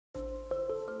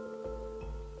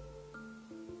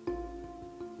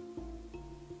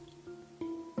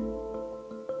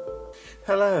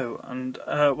Hello and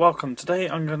welcome. Today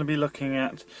I'm going to be looking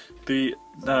at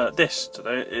this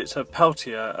today. It's a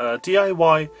Peltier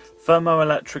DIY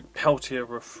thermoelectric Peltier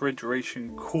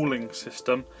refrigeration cooling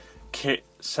system kit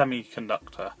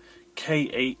semiconductor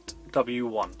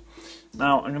K8W1.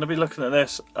 Now I'm going to be looking at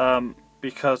this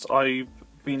because I've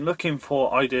been looking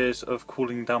for ideas of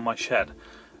cooling down my shed.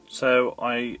 So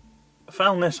I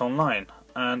found this online.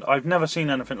 And I've never seen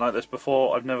anything like this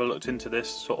before. I've never looked into this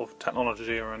sort of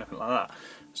technology or anything like that.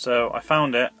 So I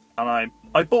found it and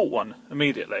I bought one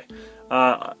immediately.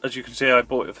 As you can see, I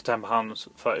bought it for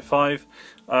 £10.35.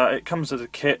 It comes as a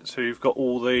kit, so you've got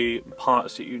all the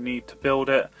parts that you need to build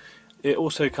it. It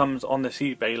also comes on this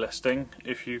eBay listing.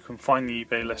 If you can find the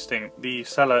eBay listing, the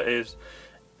seller is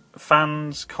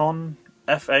Fanscon,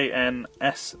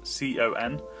 Fanscon.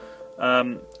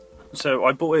 So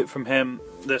I bought it from him,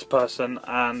 this person,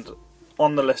 and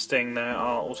on the listing there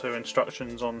are also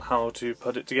instructions on how to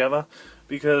put it together,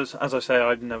 because as I say,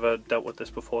 I've never dealt with this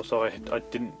before, so I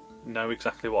didn't know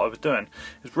exactly what I was doing.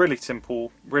 It's really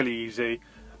simple, really easy,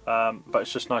 but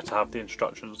it's just nice to have the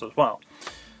instructions as well.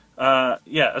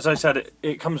 Yeah, as I said,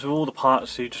 it comes with all the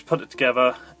parts, so you just put it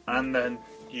together and then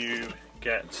you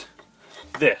get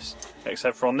this,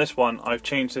 except for on this one I've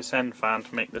changed this end fan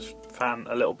to make this fan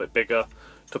a little bit bigger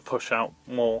to push out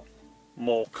more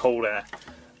cold air,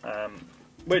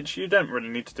 which you don't really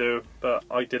need to do, but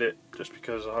I did it just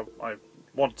because I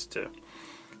wanted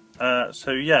to.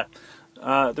 So yeah,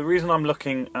 the reason I'm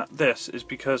looking at this is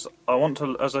because I want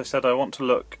to, as I said, I want to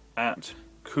look at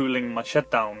cooling my shed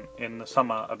down in the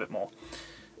summer a bit more.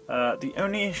 The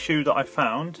only issue that I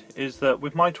found is that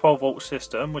with my 12-volt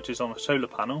system, which is on a solar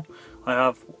panel, I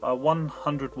have a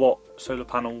 100-watt solar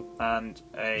panel and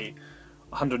a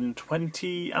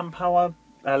 120 amp hour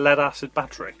lead acid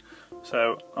battery.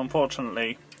 So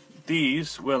unfortunately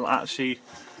these will actually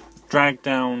drag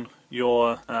down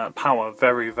your power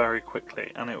very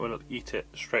quickly, and it will eat it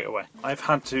straight away. I've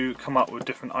had to come up with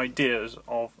different ideas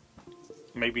of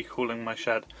maybe cooling my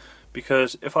shed,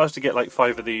 because if I was to get like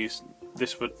 5 of these,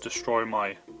 this would destroy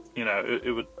my,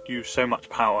 it would use so much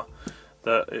power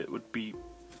that it would be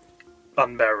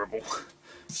unbearable.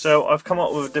 So I've come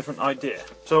up with a different idea.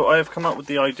 So I have come up with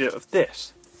the idea of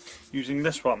this, using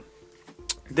this one.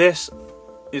 This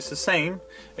is the same,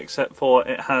 except for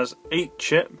it has 8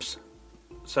 chips,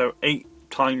 so 8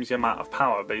 times the amount of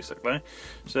power basically.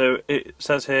 So it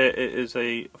says here it is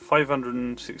a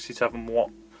 567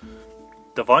 watt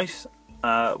device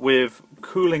with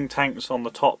cooling tanks on the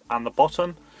top and the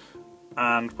bottom,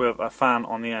 and with a fan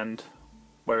on the end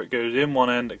where it goes in one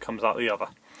end, it comes out the other.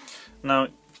 Now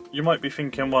you might be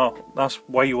thinking, well, that's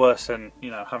way worse than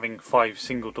having 5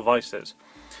 single devices.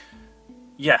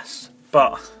 Yes,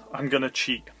 but I'm going to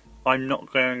cheat. I'm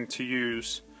not going to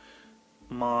use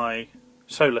my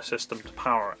solar system to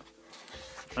power it.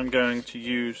 I'm going to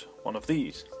use one of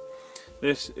these.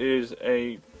 This is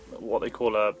what they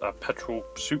call a petrol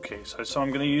suitcase. So I'm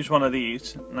going to use one of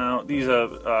these. Now these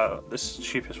are this is the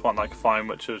cheapest one I could find,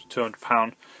 which is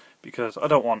 £200, because I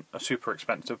don't want a super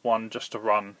expensive one just to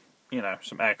run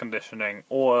some air conditioning,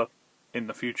 or in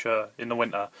the future, in the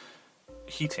winter,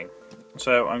 heating.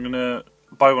 So I'm going to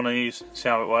buy one of these, see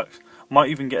how it works. Might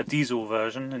even get a diesel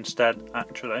version instead,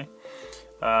 actually.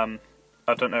 I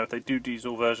don't know if they do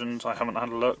diesel versions, I haven't had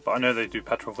a look, but I know they do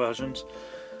petrol versions.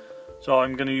 So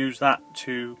I'm going to use that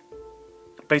to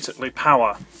basically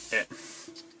power it.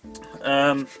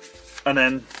 And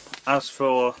then, as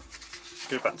for,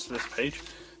 go back to this page,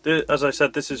 as I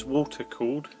said, this is water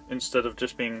cooled instead of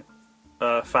just being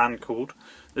fan cooled.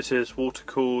 This is water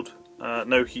cooled,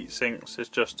 no heat sinks. It's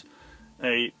just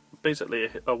basically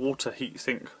a water heat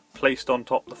sink placed on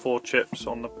top, the 4 chips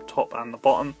on the top and the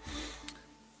bottom,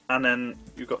 and then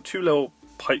you've got 2 little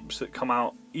pipes that come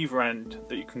out either end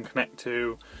that you can connect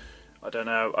to, I don't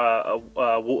know,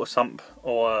 a water sump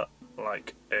or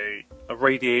like a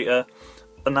radiator.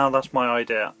 And now that's my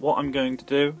idea. What I'm going to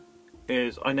do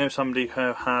is, I know somebody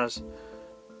who has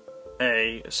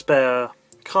a spare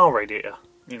car radiator,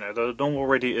 the normal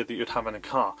radiator that you'd have in a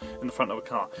car, in the front of a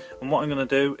car. And what I'm going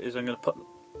to do is I'm going to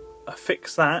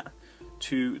affix that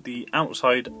to the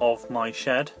outside of my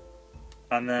shed,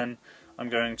 and then I'm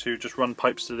going to just run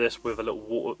pipes to this with a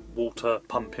little water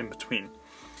pump in between,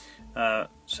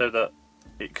 so that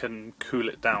it can cool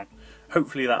it down.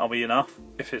 Hopefully that'll be enough.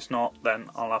 If it's not, then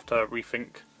I'll have to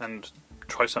rethink and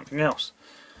try something else.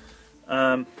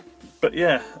 But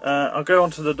yeah, I'll go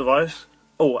onto the device.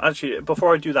 Oh, actually,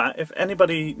 before I do that, if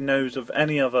anybody knows of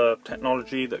any other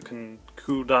technology that can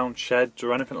cool down sheds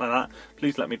or anything like that,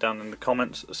 please let me down in the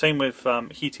comments. Same with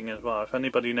heating as well. If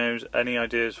anybody knows any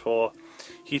ideas for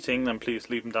heating, then please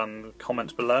leave them down in the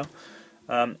comments below.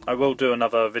 I will do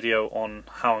another video on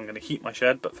how I'm going to heat my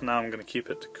shed, but for now I'm going to keep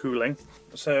it to cooling.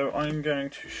 So I'm going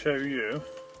to show you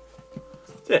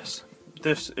this.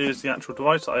 This is the actual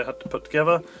device that I had to put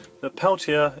together. The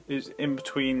Peltier is in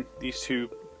between these two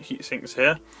heat sinks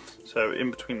here, so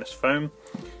in between this foam.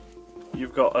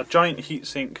 You've got a giant heat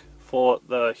sink for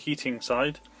the heating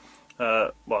side,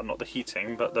 well, not the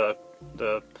heating, but the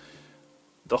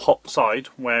hot side,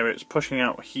 where it's pushing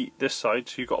out heat this side,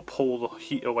 so you've got to pull the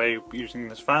heat away using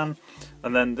this fan.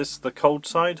 And then this is the cold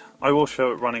side. I will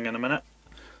show it running in a minute.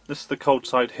 This is the cold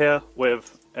side here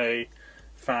with a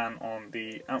fan on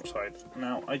the outside.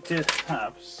 Now, I did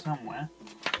have somewhere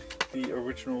the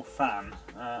original fan.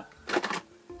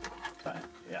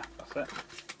 Yeah, that's it.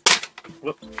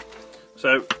 Whoops.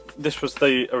 So this was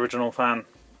the original fan.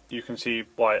 You can see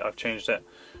why I've changed it,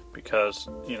 because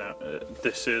you know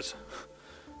this is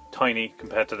tiny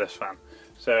compared to this fan.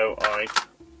 So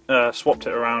I swapped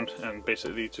it around and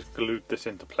basically just glued this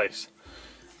into place.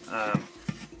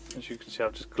 As you can see,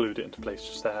 I've just glued it into place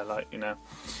just there, like, you know,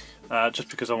 just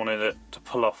because I wanted it to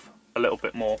pull off a little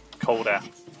bit more cold air.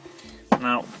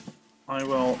 Now I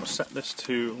will set this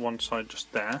to one side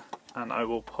just there, and I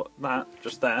will put that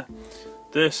just there.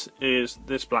 This is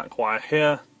this black wire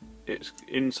here. It's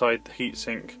inside the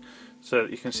heatsink, so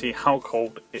that you can see how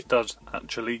cold it does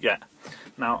actually get.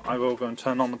 Now I will go and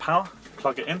turn on the power,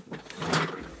 plug it in.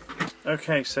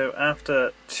 Okay, so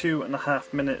after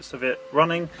 2.5 minutes of it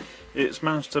running, it's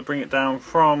managed to bring it down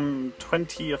from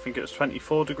 20, I think it was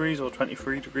 24 degrees or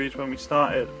 23 degrees when we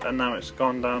started, and now it's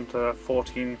gone down to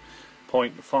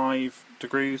 14.5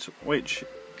 degrees, which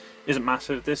isn't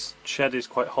massive. This shed is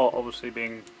quite hot, obviously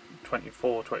being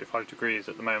 24, 25 degrees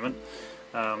at the moment.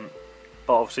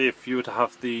 But obviously if you were to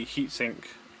have the heatsink,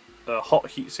 the hot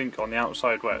heatsink on the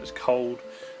outside where it's cold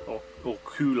or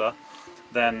cooler,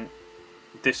 then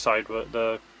this side,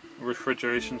 the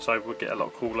refrigeration side, would get a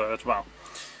lot cooler as well.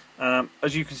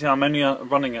 As you can see, I'm only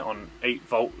running it on 8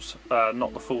 volts,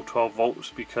 not the full 12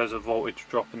 volts, because of voltage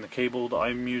drop in the cable that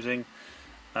I'm using.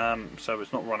 So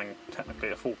it's not running technically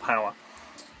at full power.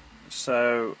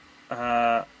 So,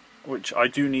 which I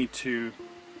do need to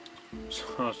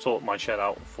sort my shed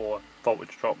out for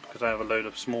voltage drop, because I have a load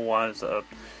of small wires that are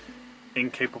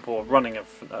incapable of running at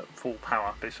full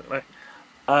power, basically.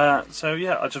 So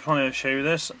yeah, I just wanted to show you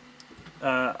this.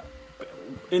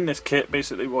 In this kit,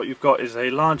 basically what you've got is a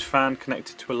large fan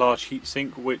connected to a large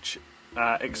heatsink, which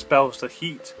expels the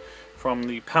heat from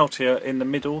the Peltier. In the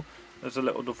middle there's a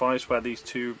little device where these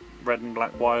two red and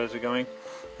black wires are going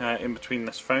in between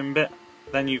this foam bit.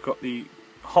 Then you've got the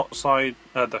cold side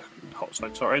of the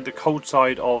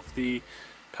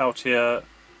Peltier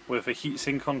with a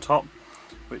heatsink on top,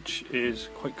 which is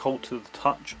quite cold to the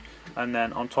touch. And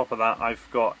then on top of that I've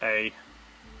got a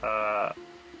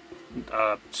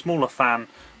smaller fan,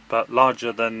 but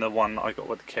larger than the one I got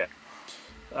with the kit.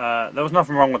 There was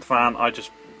nothing wrong with the fan, I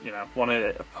just, you know, wanted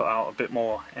it to put out a bit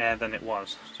more air than it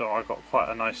was, so I got quite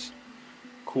a nice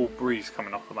cool breeze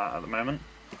coming off of that at the moment.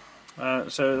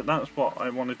 So that's what I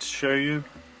wanted to show you.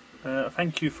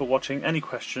 Thank you for watching. Any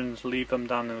questions, leave them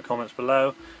down in the comments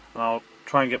below, and I'll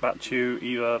try and get back to you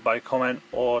either by comment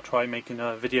or try making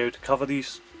a video to cover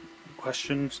these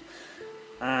questions.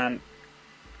 And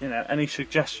you know, any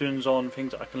suggestions on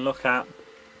things that I can look at,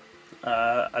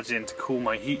 as in to cool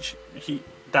my heat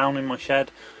down in my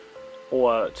shed,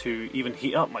 or to even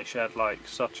heat up my shed, like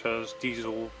such as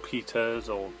diesel heaters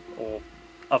or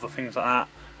other things like that,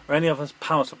 or any other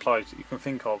power supplies that you can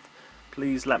think of,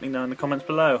 please let me know in the comments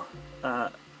below.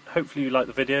 Hopefully you liked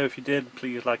the video. If you did,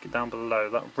 please like it down below.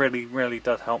 That really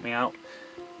does help me out.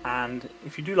 And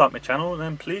if you do like my channel,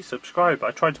 then please subscribe.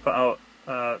 I try to put out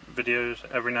videos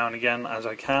every now and again as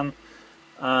I can.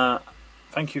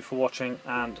 Thank you for watching,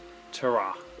 and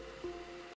ta-ra.